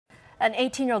An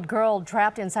 18-year-old girl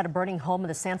trapped inside a burning home in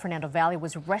the San Fernando Valley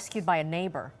was rescued by a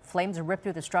neighbor. Flames ripped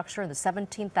through the structure in the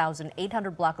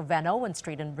 17,800 block of Van Owen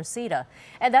Street in Reseda.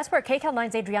 And that's where KCAL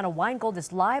 9's Adrianna Weingold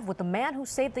is live with the man who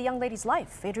saved the young lady's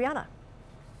life. Adrianna.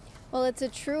 Well, it's a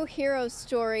true hero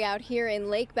story out here in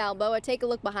Lake Balboa. Take a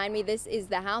look behind me. This is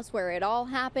the house where it all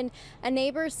happened. A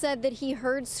neighbor said that he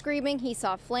heard screaming, he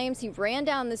saw flames, he ran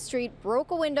down the street, broke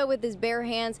a window with his bare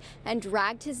hands, and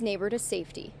dragged his neighbor to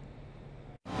safety.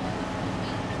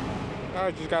 I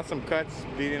just got some cuts,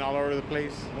 bleeding all over the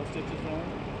place. No stitches on?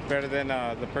 Better than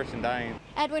the person dying.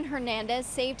 Edwin Hernandez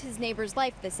saved his neighbor's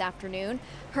life this afternoon.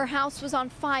 Her house was on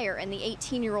fire and the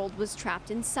 18-year-old was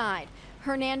trapped inside.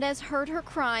 Hernandez heard her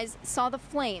cries, saw the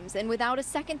flames, and without a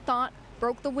second thought,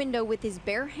 broke the window with his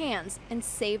bare hands and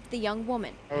saved the young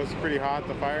woman. It was pretty hot,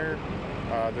 the fire.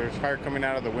 There's fire coming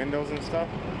out of the windows and stuff.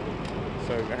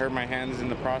 So I hurt my hands in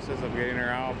the process of getting her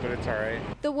out, but it's all right.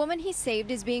 The woman he saved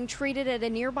is being treated at a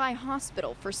nearby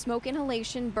hospital for smoke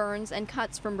inhalation, burns, and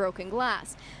cuts from broken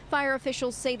glass. Fire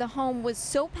officials say the home was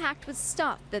so packed with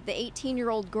stuff that the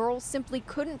 18-year-old girl simply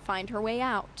couldn't find her way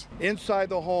out. Inside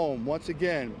the home, once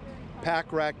again,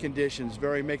 pack rat conditions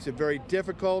makes it very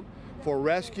difficult for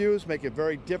rescues, make it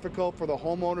very difficult for the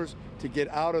homeowners to get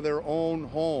out of their own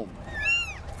home.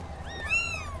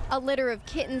 A litter of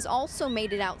kittens also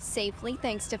made it out safely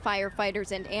thanks to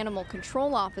firefighters and animal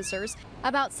control officers.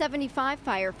 About 75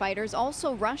 firefighters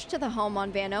also rushed to the home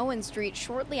on Van Owen Street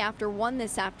shortly after 1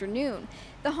 this afternoon.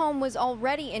 The home was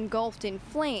already engulfed in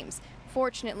flames.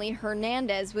 Fortunately,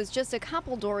 Hernandez was just a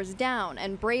couple doors down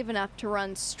and brave enough to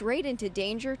run straight into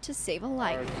danger to save a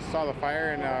life. I saw the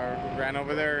fire and ran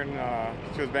over there, and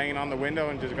she was banging on the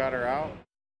window and just got her out.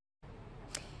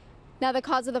 Now, the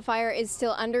cause of the fire is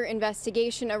still under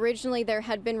investigation. Originally, there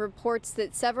had been reports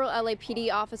that several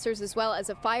LAPD officers as well as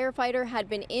a firefighter had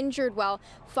been injured while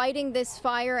fighting this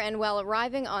fire and while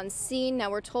arriving on scene. Now,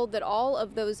 we're told that all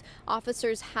of those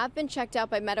officers have been checked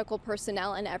out by medical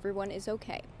personnel and everyone is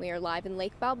okay. We are live in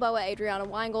Lake Balboa. Adrianna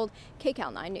Weingold,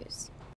 KCAL 9 News.